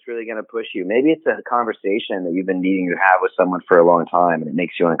workout that's really going to push you. Maybe it's a conversation that you've been needing to have with someone for a long time and it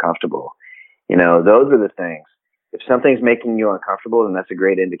makes you uncomfortable. Those are the things. If something's making you uncomfortable, then that's a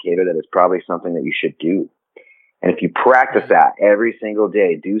great indicator that it's probably something that you should do. And if you practice that every single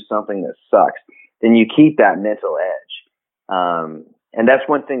day, do something that sucks, then you keep that mental edge. And that's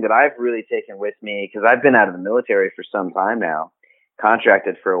one thing that I've really taken with me, because I've been out of the military for some time now,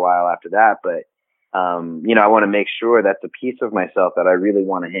 contracted for a while after that. But, I want to make sure that's a piece of myself that I really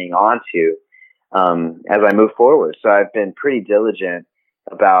want to hang on to as I move forward. So I've been pretty diligent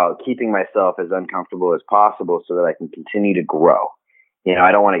about keeping myself as uncomfortable as possible so that I can continue to grow.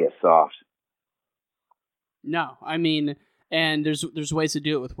 I don't want to get soft. No, I mean, and there's ways to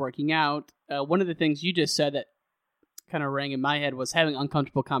do it with working out. One of the things you just said that kind of rang in my head was having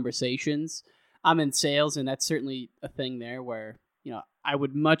uncomfortable conversations. I'm in sales, and that's certainly a thing there where, I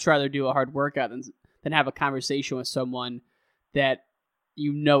would much rather do a hard workout than have a conversation with someone that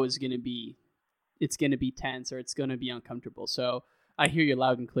is going to be, it's going to be tense or it's going to be uncomfortable. So I hear you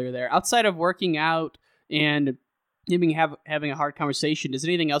loud and clear there. Outside of working out and having a hard conversation, does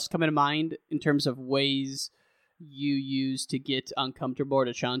anything else come into mind in terms of ways you use to get uncomfortable or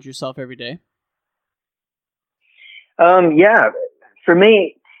to challenge yourself every day? Yeah, for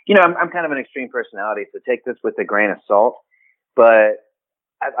me, I'm kind of an extreme personality, so take this with a grain of salt, but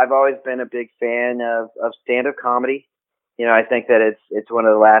I've always been a big fan of stand-up comedy. I think that it's one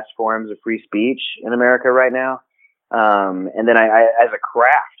of the last forms of free speech in America right now. And then I as a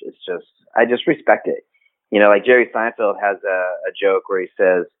craft, I just respect it. Like Jerry Seinfeld has a joke where he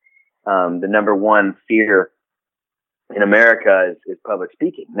says, the number one fear in America is public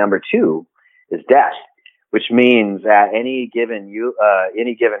speaking. Number two is death, which means at any given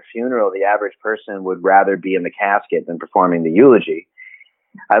funeral, the average person would rather be in the casket than performing the eulogy.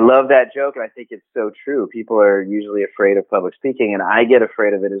 I love that joke, and I think it's so true. People are usually afraid of public speaking, and I get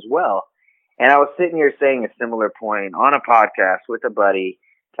afraid of it as well. And I was sitting here saying a similar point on a podcast with a buddy,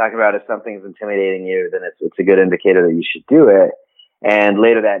 talking about if something's intimidating you, then it's a good indicator that you should do it. And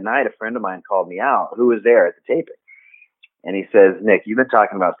later that night, a friend of mine called me out, who was there at the taping. And he says, Nick, you've been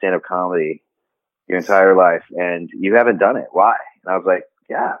talking about stand-up comedy your entire life, and you haven't done it. Why? And I was like,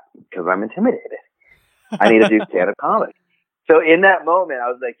 yeah, because I'm intimidated. I need to do stand-up comedy. So in that moment, I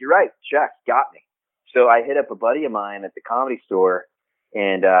was like, you're right, check, got me. So I hit up a buddy of mine at the Comedy Store,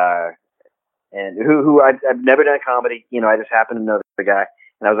 and who I've never done comedy. You know, I just happened to know the guy.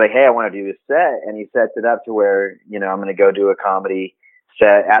 And I was like, hey, I want to do this set. And he sets it up to where, you know, I'm going to go do a comedy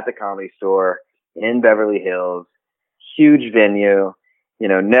set at the Comedy Store in Beverly Hills, huge venue, you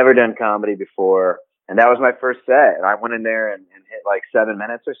know, never done comedy before. And that was my first set. And I went in there and hit like 7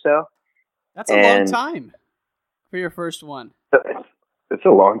 minutes or so. That's a long time for your first one. It's a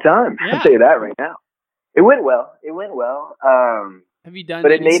long time. Yeah. I'll tell you that right now. It went well. Have you done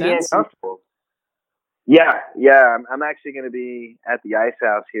but it any made me since? uncomfortable. Yeah. I'm actually going to be at the Ice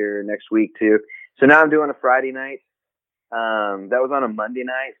House here next week too. So now I'm doing a Friday night. That was on a Monday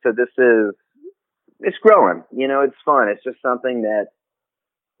night. So it's growing. You know, it's fun. It's just something that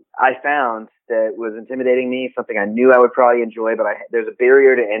I found that was intimidating me, something I knew I would probably enjoy, but there's a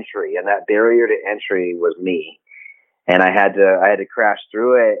barrier to entry, and that barrier to entry was me. And I had to crash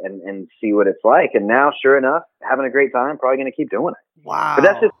through it and see what it's like. And now, sure enough, having a great time, probably going to keep doing it. Wow. But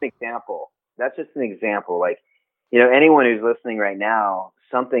that's just an example. Like, you know, anyone who's listening right now,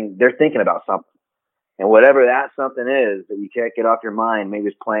 they're thinking about something. And whatever that something is that you can't get off your mind, maybe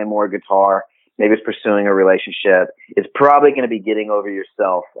it's playing more guitar, maybe it's pursuing a relationship, it's probably going to be getting over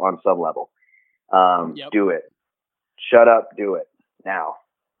yourself on some level. Do it. Shut up, do it now.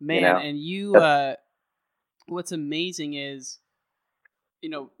 Man, you know? And you, what's amazing is, you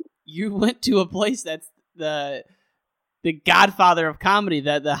know, you went to a place that's the godfather of comedy,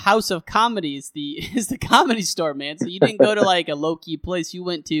 the house of comedy is the Comedy Store, man. So you didn't go to like a low-key place. You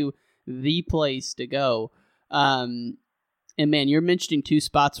went to the place to go. And man, you're mentioning two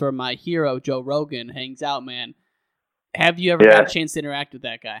spots where my hero, Joe Rogan, hangs out, man. Have you ever had a chance to interact with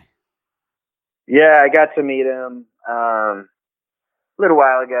that guy? Yeah, I got to meet him a little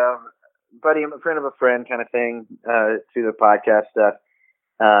while ago. Buddy, I'm a friend of a friend kind of thing, through the podcast stuff.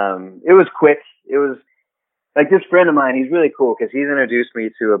 It was quick. It was like this friend of mine, he's really cool because he's introduced me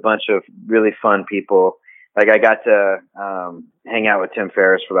to a bunch of really fun people. Like I got to hang out with Tim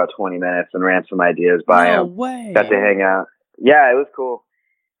Ferriss for about 20 minutes and ran some ideas by him. No way. Got to hang out. Yeah, it was cool.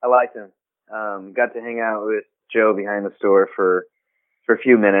 I liked him. Got to hang out with Joe behind the store for a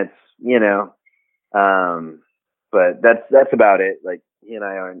few minutes, you know. But that's about it. Like he and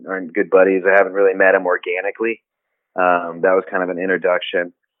I aren't good buddies. I haven't really met him organically. That was kind of an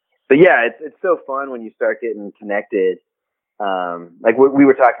introduction. But yeah, it's so fun when you start getting connected. Like we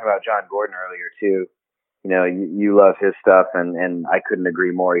were talking about John Gordon earlier too. You know, you love his stuff, and I couldn't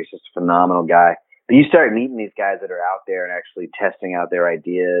agree more. He's just a phenomenal guy. But you start meeting these guys that are out there and actually testing out their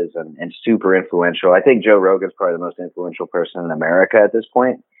ideas and super influential. I think Joe Rogan's probably the most influential person in America at this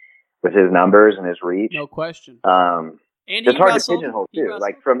point with his numbers and his reach. No question. And it's hard to pigeonhole too,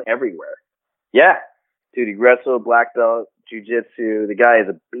 like from everywhere. Yeah. Dude, he wrestled, black belt, jiu-jitsu. The guy is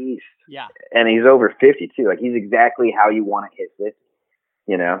a beast. Yeah. And he's over 50 too. Like he's exactly how you want to hit 50.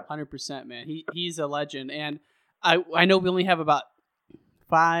 You know, 100%, man. He's a legend, and I know we only have about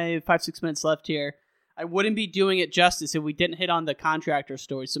 6 minutes left here. I wouldn't be doing it justice if we didn't hit on the contractor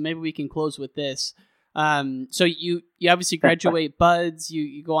story. So maybe we can close with this. So you obviously graduate BUD/S.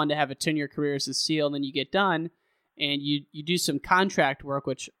 You go on to have a 10-year career as a SEAL, and then you get done, and you do some contract work,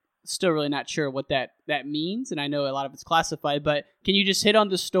 which still really not sure what that means. And I know a lot of it's classified, but can you just hit on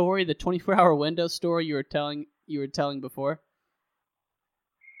the story, the 24-hour window story you were telling before?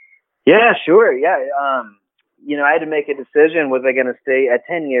 Yeah, sure. Yeah. You know, I had to make a decision. Was I going to stay at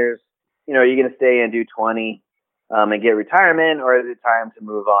 10 years? You know, are you going to stay and do 20 and get retirement, or is it time to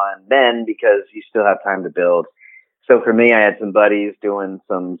move on then because you still have time to build? So for me, I had some buddies doing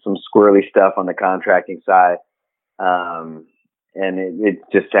some squirrely stuff on the contracting side. And it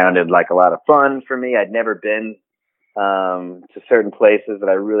just sounded like a lot of fun for me. I'd never been to certain places that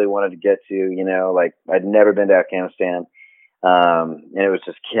I really wanted to get to, you know, like I'd never been to Afghanistan. And it was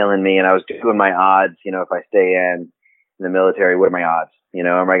just killing me. And I was doing my odds, you know, if I stay in the military, what are my odds? You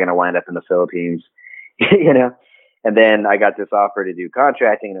know, am I going to wind up in the Philippines? You know? And then I got this offer to do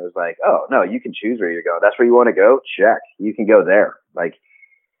contracting, and it was like, oh no, you can choose where you're going. That's where you want to go. Check. You can go there. Like,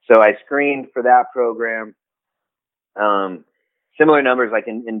 so I screened for that program. Similar numbers, like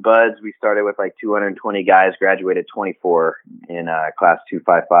in Buds, we started with like 220 guys, graduated 24 in class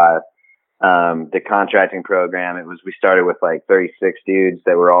 255. The contracting program, we started with like 36 dudes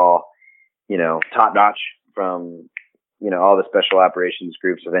that were all, you know, top notch from, you know, all the special operations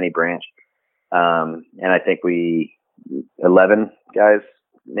groups of any branch. And I think 11 guys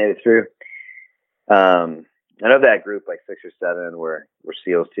made it through. And of that group, like 6 or 7 were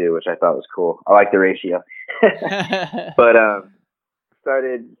SEALs too, which I thought was cool. I like the ratio. But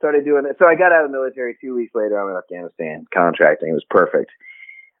started doing it. So I got out of the military 2 weeks later. I'm in Afghanistan contracting. It was perfect.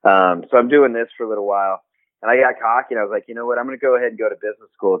 So I'm doing this for a little while, and I got cocky, and I was like, you know what? I'm going to go ahead and go to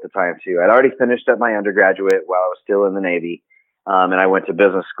business school at the time too. I'd already finished up my undergraduate while I was still in the Navy. And I went to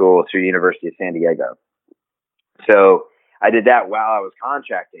business school through University of San Diego. So I did that while I was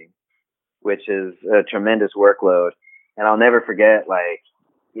contracting, which is a tremendous workload. And I'll never forget, like,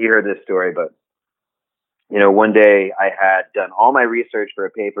 you heard this story, but, you know, one day I had done all my research for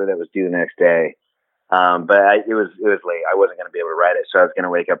a paper that was due the next day. But it was late. I wasn't going to be able to write it. So I was going to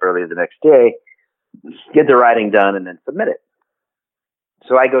wake up early the next day, get the writing done, and then submit it.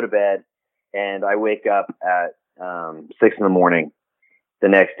 So I go to bed, and I wake up at 6 a.m. the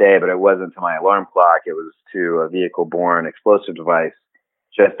next day, but it wasn't to my alarm clock. It was to a vehicle-borne explosive device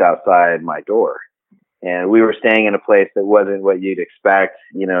just outside my door. And we were staying in a place that wasn't what you'd expect,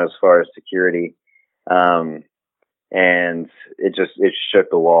 you know, as far as security. And it shook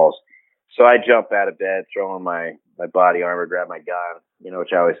the walls. So I jumped out of bed, throw on my body armor, grab my gun, you know,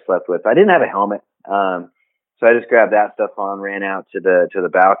 which I always slept with. I didn't have a helmet. So I just grabbed that stuff on, ran out to the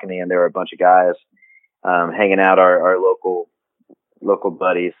balcony, and there were a bunch of guys hanging out, our local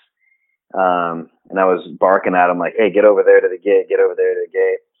buddies. And I was barking at them like, hey, get over there to the gate, get over there to the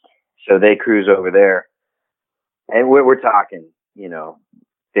gate. So they cruise over there, and we're talking, you know,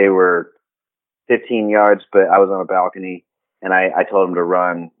 they were 15 yards, but I was on a balcony, and I told them to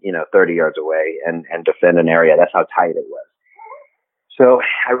run, you know, 30 yards away and defend an area. That's how tight it was. So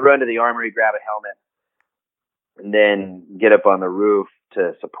I run to the armory, grab a helmet, and then get up on the roof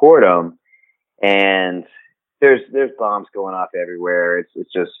to support them. And there's bombs going off everywhere.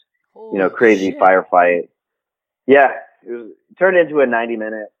 It's just, you know, crazy firefight. Yeah, it turned into a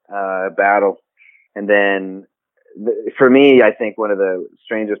 90-minute battle. And then for me, I think one of the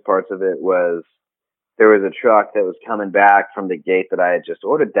strangest parts of it was there was a truck that was coming back from the gate that I had just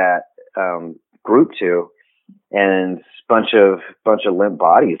ordered that group to, and bunch of limp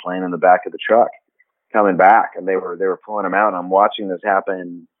bodies laying in the back of the truck coming back, and they were pulling them out. And I'm watching this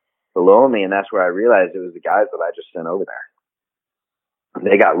happen below me, and that's where I realized it was the guys that I just sent over there.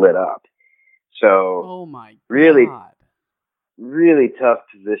 They got lit up. So, oh my really, God. really tough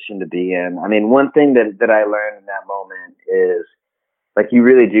position to be in. I mean, one thing that I learned in that moment is, like, you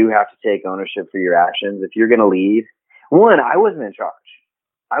really do have to take ownership for your actions. If you're going to lead, one, I wasn't in charge.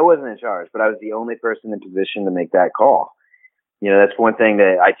 But I was the only person in position to make that call. You know, that's one thing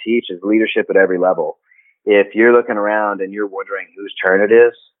that I teach is leadership at every level. If you're looking around and you're wondering whose turn it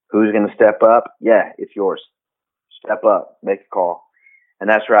is, who's going to step up, yeah, it's yours. Step up, make a call. And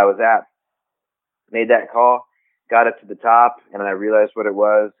that's where I was at. Made that call, got it to the top, and I realized what it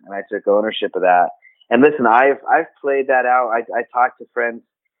was, and I took ownership of that. And listen, I've played that out. I talked to friends.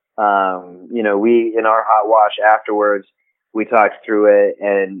 You know, we, in our hot wash afterwards, we talked through it.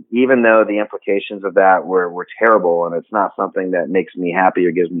 And even though the implications of that were terrible, and it's not something that makes me happy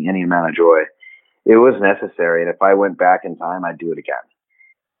or gives me any amount of joy, it was necessary. And if I went back in time, I'd do it again.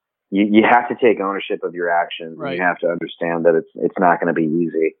 You have to take ownership of your actions. Right. And you have to understand that it's not going to be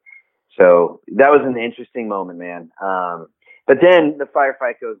easy. So that was an interesting moment, man. But then the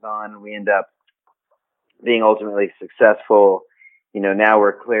firefight goes on, and we end up being ultimately successful. You know, now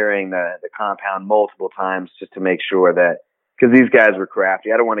we're clearing the compound multiple times just to make sure that, because these guys were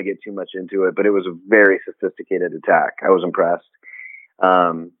crafty. I don't want to get too much into it, but it was a very sophisticated attack. I was impressed.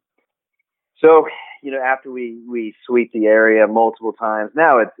 So, you know, after we sweep the area multiple times,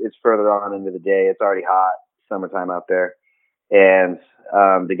 now it's further on into the day. It's already hot, summertime out there. And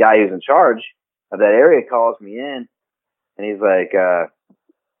the guy who's in charge of that area calls me in, and he's like,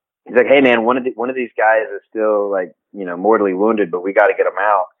 hey man, one of these guys is still, like, you know, mortally wounded, but we got to get him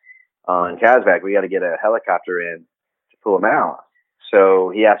out on Kazbek. We got to get a helicopter in to pull him out. So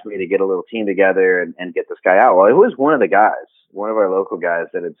he asked me to get a little team together and get this guy out. Well, it was one of the guys, one of our local guys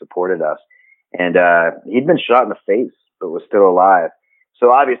that had supported us, and he'd been shot in the face but was still alive.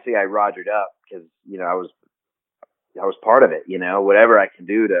 So obviously I rogered up because, you know, I was part of it, you know, whatever I can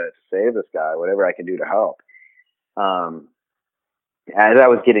do to save this guy, whatever I can do to help. as I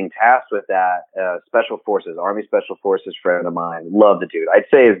was getting tasked with that, Special Forces, Army Special Forces friend of mine, love the dude. I'd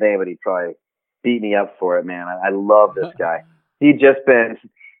say his name, but he'd probably beat me up for it, man. I love this guy. He'd just been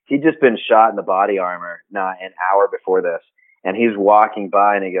shot in the body armor not an hour before this, and he's walking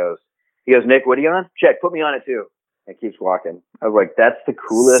by and he goes, Nick, what are you on? Check, put me on it too. And keeps walking. I was like, that's the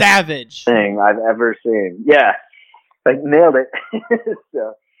coolest savage thing I've ever seen. Yeah, like nailed it.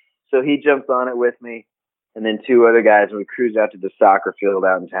 So he jumps on it with me. And then two other guys, and we cruise out to the soccer field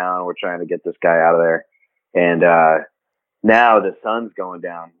out in town. We're trying to get this guy out of there. And now the sun's going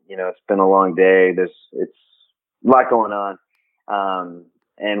down. You know, it's been a long day. It's a lot going on.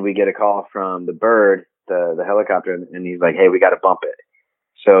 And we get a call from the bird, the helicopter, and he's like, hey, we got to bump it.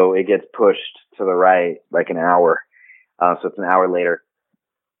 So it gets pushed to the right like an hour. So it's an hour later.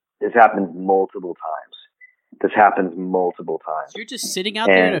 This happens multiple times. So you're just sitting out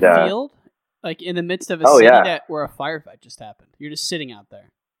there in a field? Like in the midst of a city where a firefight just happened. You're just sitting out there.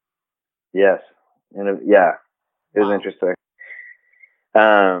 Yes. And it was interesting.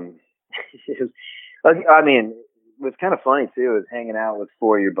 I mean, what's kind of funny too is hanging out with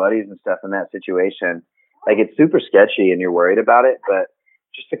four of your buddies and stuff in that situation. Like it's super sketchy and you're worried about it, but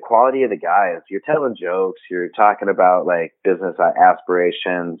just the quality of the guys. You're telling jokes. You're talking about like business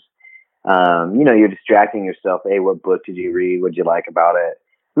aspirations. You're distracting yourself. Hey, what book did you read? What'd you like about it?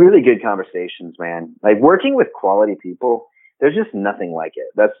 Really good conversations, man. Like working with quality people, there's just nothing like it.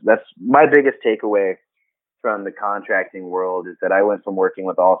 That's my biggest takeaway from the contracting world is that I went from working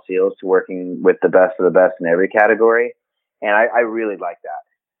with all SEALs to working with the best of the best in every category. And I really like that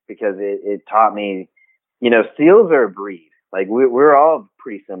because it taught me, SEALs are a breed. Like we're all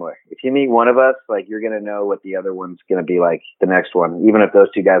pretty similar. If you meet one of us, like you're going to know what the other one's going to be like the next one, even if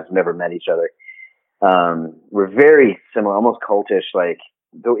those two guys have never met each other. We're very similar, almost cultish. Like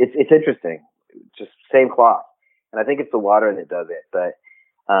it's interesting, just same cloth. And I think it's the water that does it. But,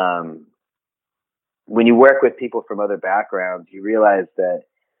 when you work with people from other backgrounds, you realize that,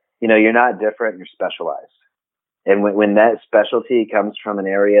 you're not different, you're specialized. And when that specialty comes from an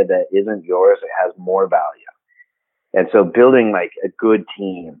area that isn't yours, it has more value. And so building like a good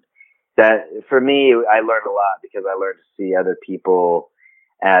team, that for me, I learned a lot because I learned to see other people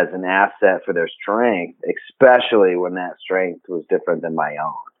as an asset for their strength, especially when that strength was different than my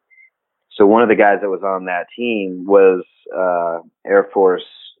own. So one of the guys that was on that team was Air Force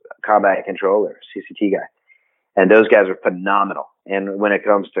combat controller, CCT guy. And those guys are phenomenal. And when it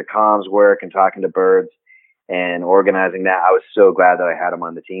comes to comms work and talking to birds and organizing that, I was so glad that I had him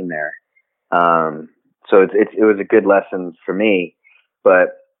on the team there. So it was a good lesson for me.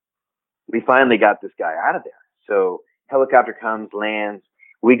 But we finally got this guy out of there. So helicopter comes, lands,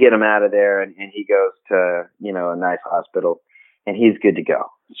 we get him out of there, and he goes to, a nice hospital, and he's good to go.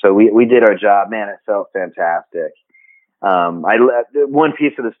 So we did our job. Man, it felt fantastic. One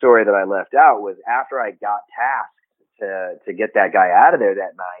piece of the story that I left out was after I got tasked to get that guy out of there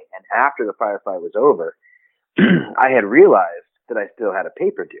that night, and after the firefight was over, I had realized that I still had a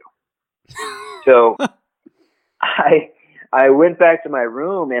paper due. So I went back to my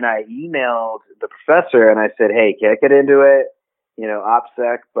room and I emailed the professor and I said, hey, can't get into it,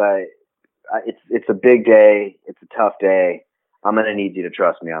 OPSEC, but it's a big day. It's a tough day. I'm going to need you to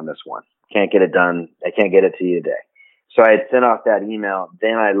trust me on this one. Can't get it done. I can't get it to you today. So I had sent off that email.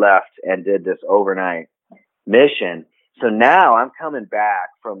 Then I left and did this overnight mission. So now I'm coming back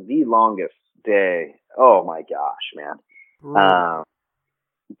from the longest day. Oh my gosh, man.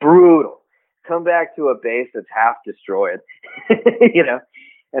 Brutal. Come back to a base that's half destroyed, and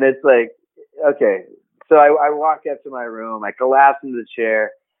it's like, okay. So I walk up to my room, I collapse into the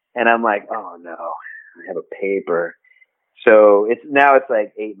chair, and I'm like, oh no, I have a paper. So it's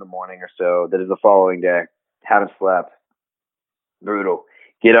like 8 a.m. or so. That is the following day. Haven't slept. Brutal.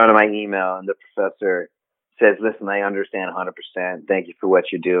 Get onto my email, and the professor says, listen, I understand 100%. Thank you for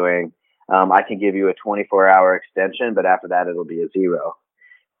what you're doing. I can give you a 24-hour extension, but after that, it'll be a 0.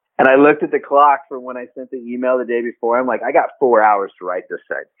 And I looked at the clock from when I sent the email the day before. I'm like, I got 4 hours to write this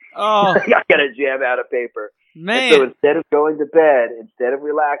thing. Oh, I got to jam out a paper. Man. And so instead of going to bed, instead of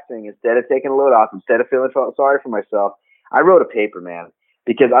relaxing, instead of taking a load off, instead of feeling sorry for myself, I wrote a paper, man.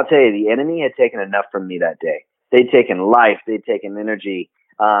 Because I'll tell you, the enemy had taken enough from me that day. They'd taken life. They'd taken energy.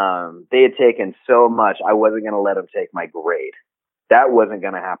 They had taken so much. I wasn't going to let them take my grade. That wasn't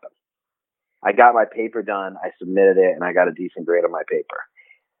going to happen. I got my paper done. I submitted it, and I got a decent grade on my paper.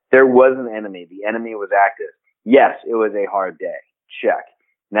 There was an enemy. The enemy was active. Yes, it was a hard day. Check.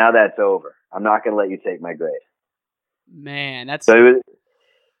 Now that's over. I'm not going to let you take my grade. Man, that's so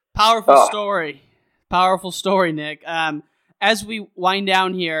powerful story. Powerful story, Nick. As we wind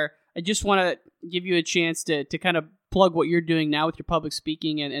down here, I just want to give you a chance to kind of plug what you're doing now with your public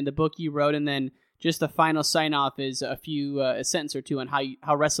speaking and the book you wrote, and then just the final sign off is a sentence or two on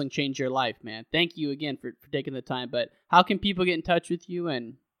how wrestling changed your life, man. Thank you again for taking the time. But how can people get in touch with you,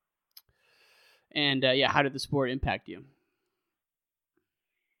 and how did the sport impact you?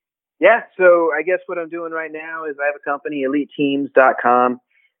 Yeah, so I guess what I'm doing right now is I have a company, EliteTeams.com.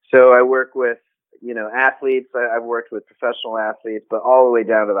 So I work with, athletes. I've worked with professional athletes, but all the way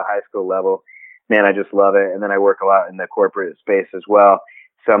down to the high school level. Man, I just love it. And then I work a lot in the corporate space as well.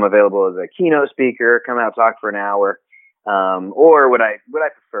 So I'm available as a keynote speaker, come out, talk for an hour. Or what I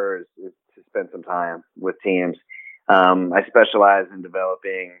prefer is to spend some time with teams. I specialize in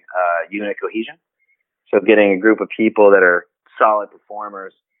developing unit cohesion. So getting a group of people that are solid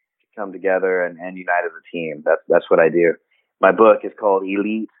performers to come together and unite as a team. That's what I do. My book is called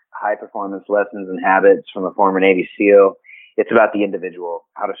Elite High Performance Lessons and Habits from a Former Navy SEAL. It's about the individual,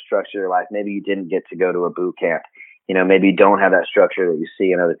 how to structure your life. Maybe you didn't get to go to a boot camp. Maybe you don't have that structure that you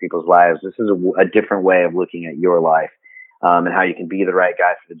see in other people's lives. This is a different way of looking at your life and how you can be the right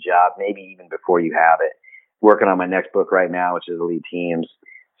guy for the job, maybe even before you have it. Working on my next book right now, which is Elite Teams.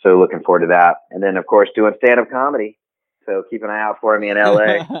 So looking forward to that. And then, of course, doing stand-up comedy. So keep an eye out for me in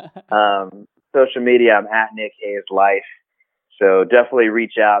LA. Social media, I'm at Nick Hayes Life. So definitely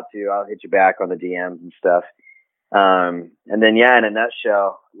reach out I'll hit you back on the DMs and stuff. And then, in a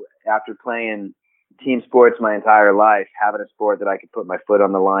nutshell, after playing team sports my entire life, having a sport that I could put my foot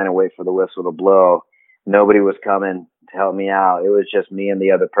on the line and wait for the whistle to blow, nobody was coming to help me out. It was just me and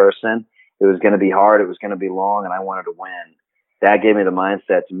the other person. It was going to be hard. It was going to be long, and I wanted to win. That gave me the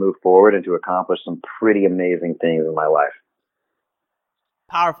mindset to move forward and to accomplish some pretty amazing things in my life.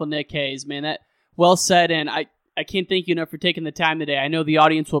 Powerful, Nick Hayes, man. That well said, and I can't thank you enough for taking the time today. I know the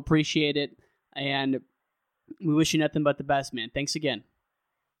audience will appreciate it, and we wish you nothing but the best, man. Thanks again.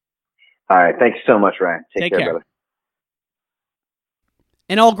 All right. Thanks so much, Ryan. Take care, brother.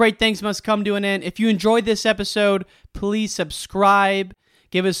 And all great things must come to an end. If you enjoyed this episode, please subscribe,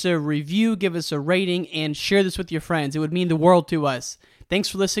 give us a review, give us a rating, and share this with your friends. It would mean the world to us. Thanks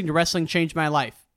for listening to Wrestling Changed My Life.